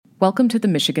Welcome to the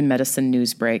Michigan Medicine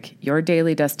News Break, your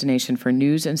daily destination for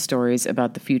news and stories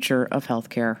about the future of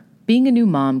healthcare. Being a new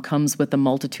mom comes with a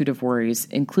multitude of worries,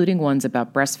 including ones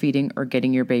about breastfeeding or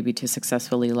getting your baby to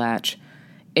successfully latch.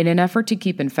 In an effort to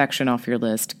keep infection off your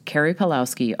list, Carrie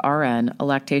Pawlowski, RN, a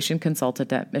lactation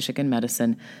consultant at Michigan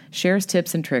Medicine, shares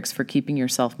tips and tricks for keeping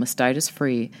yourself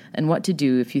mastitis-free and what to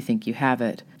do if you think you have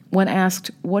it. When asked,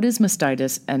 "What is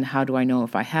mastitis and how do I know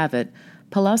if I have it?"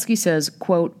 Pawlowski says,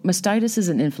 quote, "Mastitis is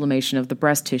an inflammation of the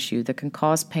breast tissue that can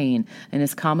cause pain and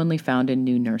is commonly found in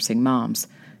new nursing moms.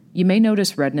 You may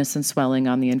notice redness and swelling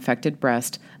on the infected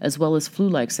breast, as well as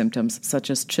flu-like symptoms such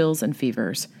as chills and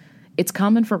fevers. It's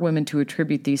common for women to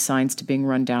attribute these signs to being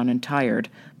run down and tired,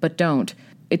 but don't.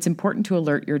 It's important to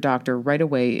alert your doctor right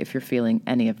away if you're feeling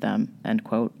any of them," end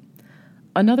quote.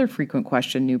 Another frequent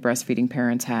question new breastfeeding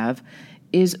parents have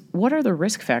is, what are the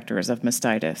risk factors of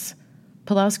mastitis?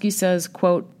 Pawlowski says,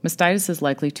 quote, "Mastitis is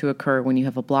likely to occur when you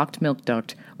have a blocked milk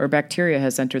duct or bacteria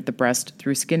has entered the breast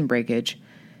through skin breakage.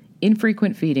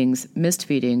 Infrequent feedings, missed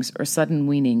feedings, or sudden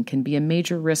weaning can be a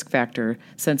major risk factor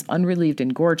since unrelieved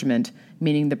engorgement,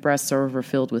 meaning the breasts are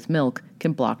overfilled with milk,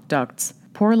 can block ducts.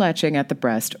 Poor latching at the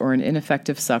breast or an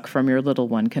ineffective suck from your little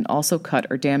one can also cut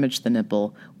or damage the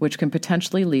nipple, which can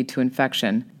potentially lead to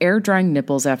infection. Air-drying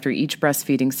nipples after each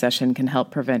breastfeeding session can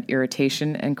help prevent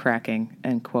irritation and cracking,"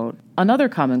 end quote. Another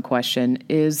common question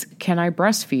is, can I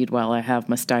breastfeed while I have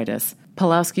mastitis?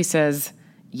 Pawlowski says,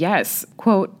 yes.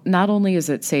 Quote, "Not only is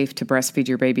it safe to breastfeed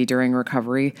your baby during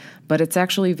recovery, but it's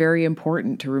actually very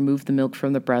important to remove the milk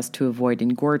from the breast to avoid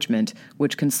engorgement,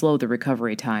 which can slow the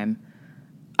recovery time.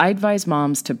 I advise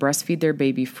moms to breastfeed their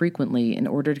baby frequently in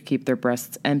order to keep their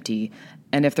breasts empty,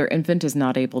 and if their infant is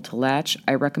not able to latch,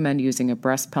 I recommend using a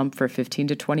breast pump for 15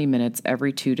 to 20 minutes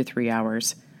every 2 to 3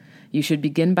 hours. You should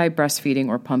begin by breastfeeding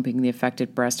or pumping the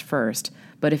affected breast first,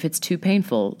 but if it's too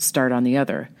painful, start on the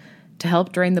other. To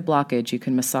help drain the blockage, you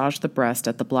can massage the breast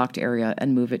at the blocked area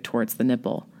and move it towards the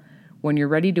nipple. When you're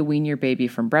ready to wean your baby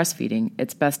from breastfeeding,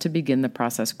 it's best to begin the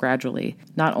process gradually.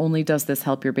 Not only does this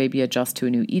help your baby adjust to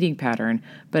a new eating pattern,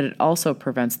 but it also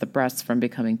prevents the breasts from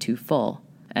becoming too full,"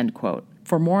 end quote.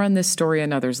 For more on this story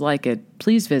and others like it,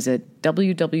 please visit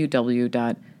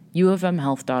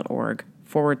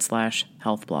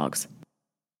www.uofmhealth.org/health blogs.